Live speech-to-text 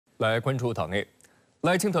来关注岛内，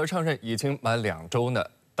赖清德上任已经满2周呢，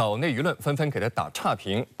岛内舆论纷纷给他打差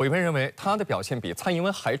评，委员认为他的表现比蔡英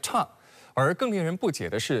文还差。而更令人不解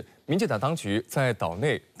的是，民进党当局在岛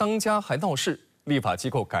内当家还闹事，立法机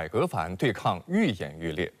构改革法案对抗愈演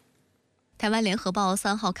愈烈。台湾联合报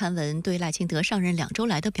3号刊文对赖清德上任2周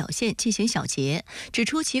来的表现进行小结，指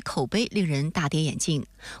出其口碑令人大跌眼镜。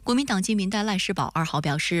国民党籍民代赖世宝2号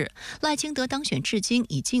表示，赖清德当选至今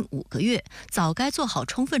已近5个月，早该做好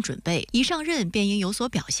充分准备，一上任便应有所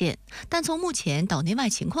表现。但从目前岛内外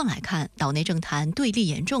情况来看，岛内政坛对立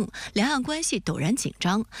严重，两岸关系陡然紧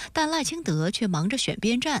张，但赖清德却忙着选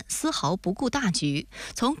边站，丝毫不顾大局。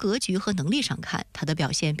从格局和能力上看，他的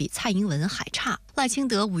表现比蔡英文还差。赖清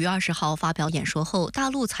德5月20号发表演说后，大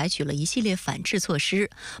陆采取了一系列反制措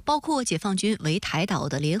施，包括解放军围台岛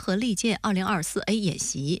的联合利剑 2024A 演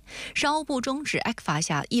习，商务部终止 ECFA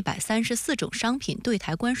下134种商品对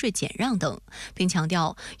台关税减让等，并强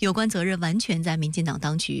调有关责任完全在民进党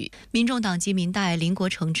当局。民众党籍民代林国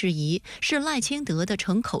成质疑是赖清德的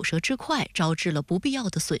逞口舌之快招致了不必要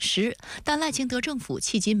的损失，但赖清德政府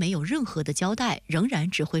迄今没有任何的交代，仍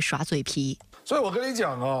然只会耍嘴皮。所以我跟你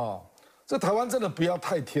讲哦，这台湾真的不要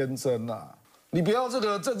太天真了。你不要这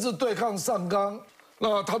个政治对抗上纲，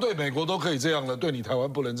那他对美国都可以这样了，对你台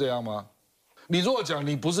湾不能这样吗？你如果讲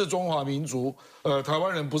你不是中华民族，台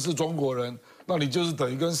湾人不是中国人，那你就是等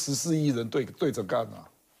于跟14亿人对着干啊。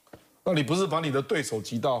那你不是把你的对手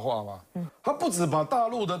极大化吗？他不止把大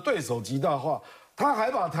陆的对手极大化，他还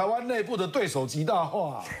把台湾内部的对手极大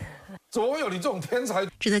化。怎么会有你这种天才？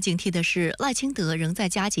值得警惕的是，赖清德仍在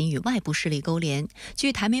加紧与外部势力勾连。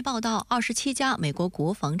据台媒报道，27家美国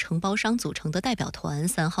国防承包商组成的代表团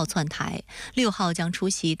3号窜台，6号将出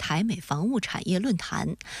席台美防务产业论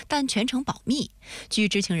坛，但全程保密。据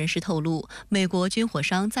知情人士透露，美国军火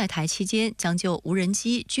商在台期间将就无人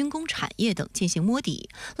机、军工产业等进行摸底，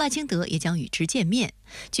赖清德也将与之见面。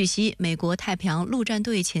据悉，美国太平洋陆战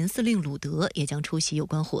队前司令鲁德也将出席有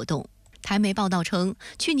关活动。台媒报道称，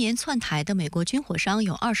去年窜台的美国军火商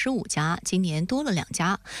有25家，今年多了2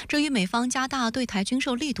家，这与美方加大对台军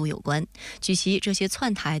售力度有关。据悉，这些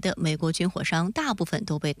窜台的美国军火商大部分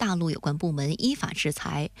都被大陆有关部门依法制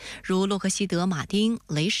裁，如洛克希德马丁、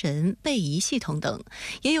雷神、贝仪系统等，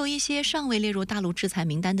也有一些尚未列入大陆制裁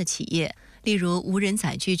名单的企业。例如无人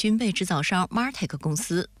载具军备制造商 Martech 公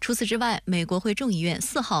司。除此之外，美国会众议院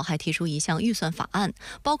4号还提出一项预算法案，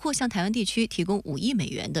包括向台湾地区提供5亿美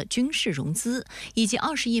元的军事融资，以及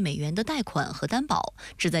20亿美元的贷款和担保，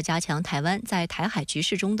旨在加强台湾在台海局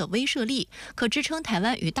势中的威慑力，可支撑台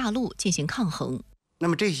湾与大陆进行抗衡。那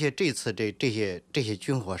么这次这些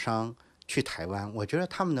军火商去台湾，我觉得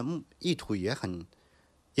他们的意图也很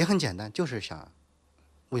简单，就是想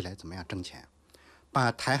未来怎么样挣钱，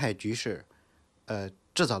把台海局势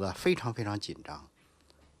制造得非常非常紧张，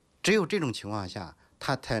只有这种情况下，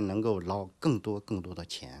他才能够捞更多的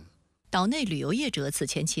钱。岛内旅游业者此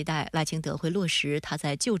前期待赖清德会落实他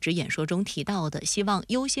在就职演说中提到的希望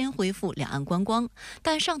优先恢复两岸观光，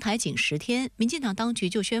但上台仅10天，民进党当局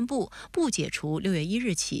就宣布不解除6月1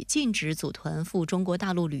日起禁止组团赴中国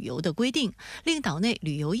大陆旅游的规定，令岛内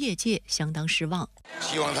旅游业界相当失望。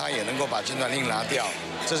希望他也能够把禁团令拿掉，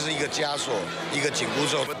这是一个枷锁，一个紧箍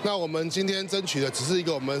咒。那我们今天争取的只是一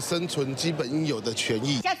个我们生存基本应有的权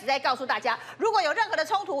益。现在只在告诉大家，如果有任何的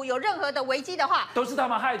冲突，有任何的危机的话，都是他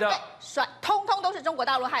们害的。通通都是中国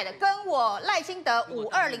大陆害的，跟我赖清德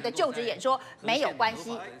520的就职演说没有关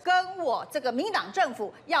系，跟我这个民进党政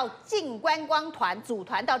府要进观光团组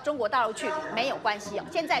团到中国大陆去没有关系哦。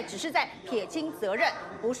现在只是在撇清责任，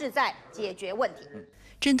不是在解决问题。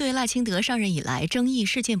针对赖清德上任以来争议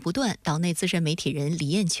事件不断，岛内资深媒体人李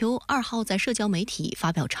艳秋2号在社交媒体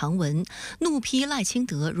发表长文，怒批赖清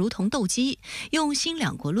德如同斗鸡，用新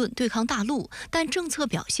两国论对抗大陆，但政策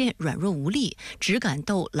表现软弱无力，只敢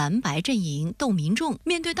斗蓝白阵营，斗民众。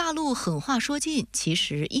面对大陆狠话说尽，其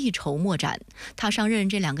实一筹莫展。他上任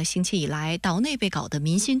这2个星期以来，岛内被搞得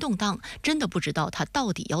民心动荡，真的不知道他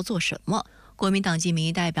到底要做什么。国民党籍民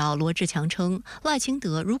意代表罗志强称，赖清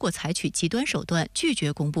德如果采取极端手段拒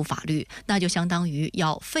绝公布法律，那就相当于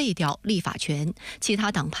要废掉立法权，其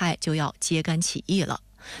他党派就要揭竿起义了。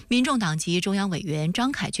民众党籍中央委员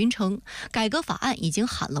张凯军称，改革法案已经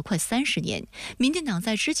喊了快30年，民进党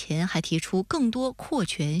在之前还提出更多扩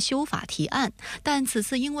权修法提案，但此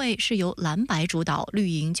次因为是由蓝白主导，绿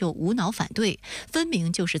营就无脑反对，分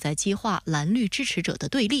明就是在激化蓝绿支持者的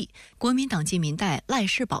对立。国民党籍民代赖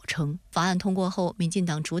世宝称，法案通过后，民进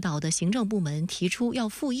党主导的行政部门提出要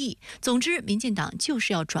复议，总之民进党就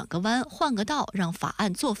是要转个弯换个道，让法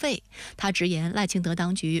案作废。他直言，赖清德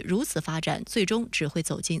当局如此发展，最终只会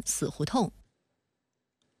走进死胡同。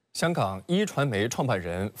香港一传媒创办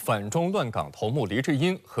人、反中乱港头目黎智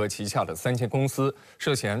英和旗下的3间公司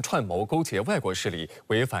涉嫌串谋勾结外国势力，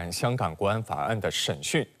违反香港国安法案的审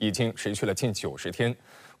讯已经持续了近90天。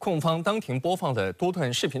控方当庭播放了多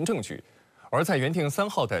段视频证据，而在原定3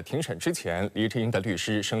号的庭审之前，黎智英的律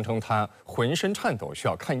师声称他浑身颤抖，需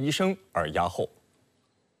要看医生，而押后。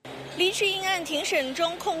黎智英案庭审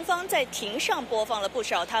中，控方在庭上播放了不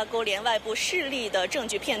少他勾连外部势力的证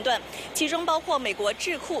据片段，其中包括美国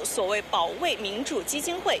智库所谓保卫民主基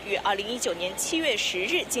金会于2019年7月10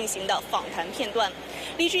日进行的访谈片段。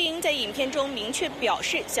黎智英在影片中明确表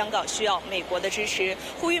示，香港需要美国的支持，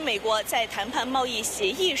呼吁美国在谈判贸易协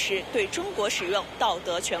议时对中国使用道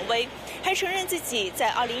德权威，还承认自己在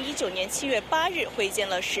2019年7月8日会见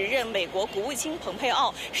了时任美国国务卿蓬佩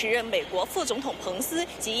奥、时任美国副总统彭斯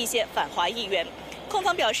及一些反华议员。控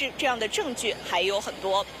方表示，这样的证据还有很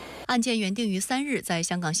多。案件原定于3日在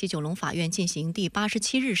香港西九龙法院进行第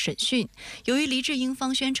87日审讯。由于黎智英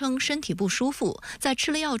方宣称身体不舒服，在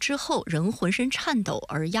吃了药之后仍浑身颤抖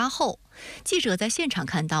而押后。记者在现场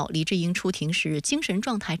看到黎智英出庭时精神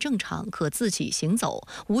状态正常，可自己行走，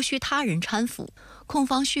无需他人搀扶。控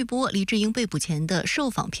方续播黎智英被捕前的受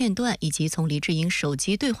访片段，以及从黎智英手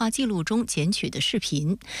机对话记录中剪取的视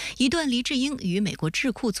频。一段黎智英与美国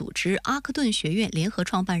智库组织阿克顿学院联合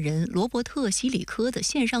创办人罗伯特·希里科的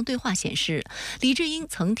线上对话显示，黎智英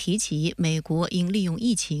曾提及美国应利用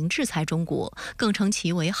疫情制裁中国，更称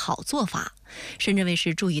其为好做法。深圳卫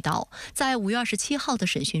视注意到，在5月27号的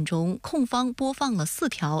审讯中，控方播放了4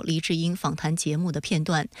条黎智英访谈节目的片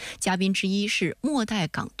段，嘉宾之一是末代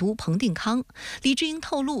港督彭定康。黎智英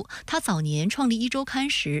透露，他早年创立《1周刊》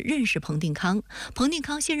时认识彭定康，彭定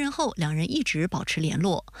康卸任后，两人一直保持联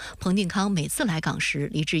络。彭定康每次来港时，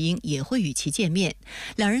黎智英也会与其见面。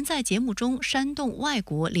两人在节目中煽动外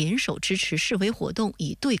国联手支持示威活动，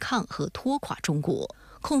以对抗和拖垮中国。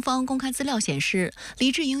控方公开资料显示，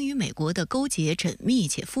黎智英与美国的勾结缜密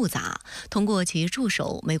且复杂，通过其助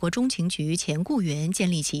手美国中情局前雇员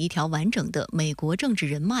建立起一条完整的美国政治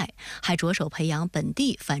人脉，还着手培养本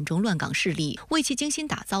地反中乱港势力，为其精心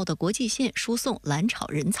打造的国际线输送蓝草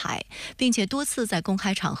人才，并且多次在公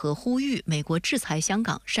开场合呼吁美国制裁香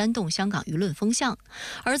港，煽动香港舆论风向。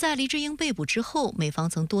而在黎智英被捕之后，美方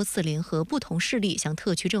曾多次联合不同势力向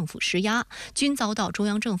特区政府施压，均遭到中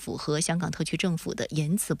央政府和香港特区政府的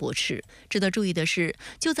严词驳斥。值得注意的是，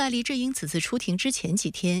就在黎智英此次出庭之前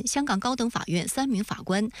几天，香港高等法院3名法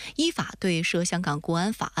官依法对涉香港国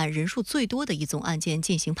安法案人数最多的一宗案件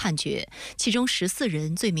进行判决，其中14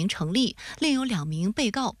人罪名成立，另有2名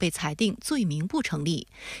被告被裁定罪名不成立。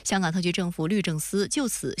香港特区政府律政司就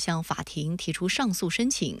此向法庭提出上诉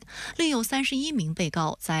申请，另有31名被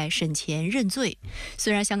告在审前认罪。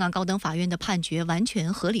虽然香港高等法院的判决完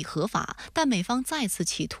全合理合法，但美方再次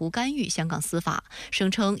企图干预香港司法，声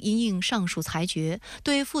称因应上述裁决，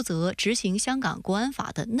对负责执行香港国安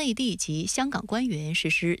法的内地及香港官员实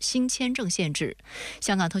施新签证限制。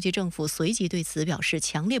香港特区政府随即对此表示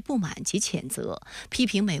强烈不满及谴责，批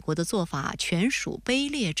评美国的做法全属卑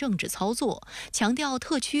劣政治操作，强调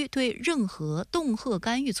特区对任何恫吓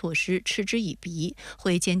干预措施嗤之以鼻，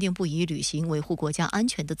会坚定不移履行维护国家安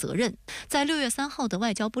全的责任。在6月3号的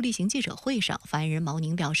外交部例行记者会上，发言人毛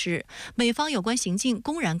宁表示，美方有关行径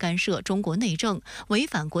公然干涉中国内政，违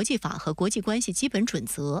反国际法和国际关系基本准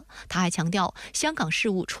则。他还强调，香港事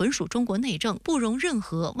务纯属中国内政，不容任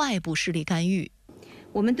何外部势力干预。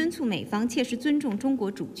我们敦促美方切实尊重中国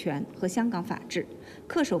主权和香港法治，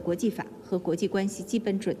恪守国际法和国际关系基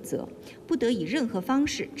本准则，不得以任何方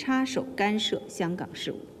式插手干涉香港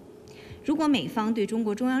事务。如果美方对中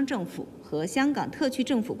国中央政府和香港特區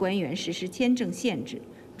政府官員實施簽證限制，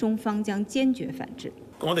中方將堅決反制。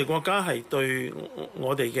我哋國家係對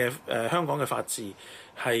我哋嘅香港嘅法治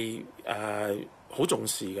係好重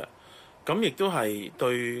視嘅，咁亦都係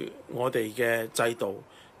對我哋嘅制度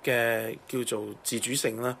嘅叫做自主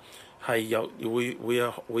性啦，係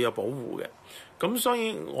會有保護嘅。咁所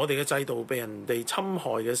以我哋嘅制度被人哋侵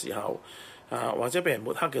害嘅時候，或者被人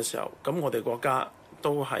抹黑嘅時候，咁我哋國家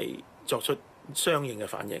都係作出相應嘅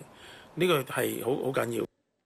反應，呢個係好緊要。